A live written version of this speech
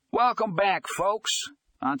Welcome back, folks.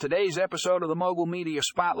 On today's episode of the Mogul Media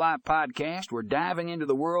Spotlight Podcast, we're diving into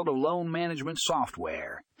the world of loan management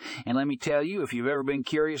software. And let me tell you, if you've ever been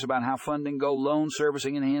curious about how Fundingo loan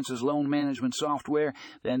servicing enhances loan management software,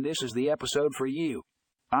 then this is the episode for you.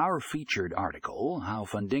 Our featured article, How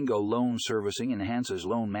Fundingo Loan Servicing Enhances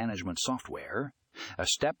Loan Management Software, a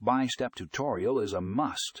step-by-step tutorial, is a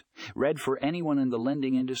must, read for anyone in the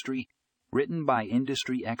lending industry. Written by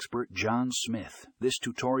industry expert John Smith, this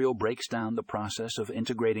tutorial breaks down the process of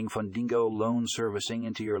integrating Fundingo loan servicing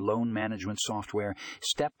into your loan management software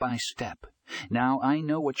step by step. Now, I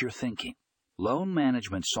know what you're thinking. Loan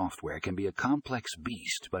management software can be a complex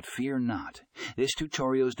beast, but fear not. This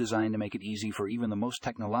tutorial is designed to make it easy for even the most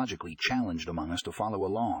technologically challenged among us to follow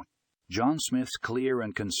along. John Smith's clear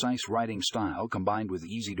and concise writing style, combined with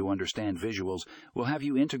easy-to-understand visuals, will have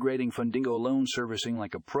you integrating Fundingo loan servicing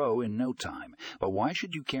like a pro in no time. But why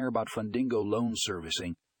should you care about Fundingo loan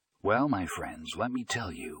servicing? Well, my friends, let me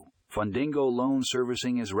tell you. Fundingo loan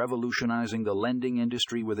servicing is revolutionizing the lending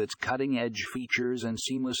industry with its cutting-edge features and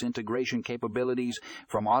seamless integration capabilities.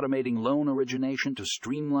 From automating loan origination to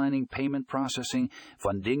streamlining payment processing,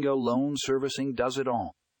 Fundingo loan servicing does it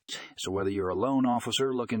all. So whether you're a loan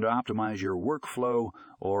officer looking to optimize your workflow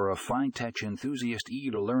or a fine-tech enthusiast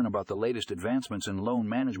eager to learn about the latest advancements in loan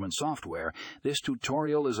management software, this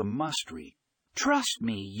tutorial is a must-read. Trust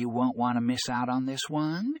me, you won't want to miss out on this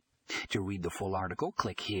one. To read the full article,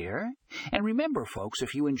 click here. And remember, folks,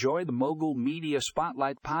 if you enjoy the Mogul Media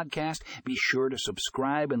Spotlight Podcast, be sure to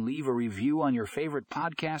subscribe and leave a review on your favorite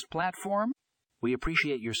podcast platform. We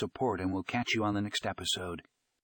appreciate your support, and we'll catch you on the next episode.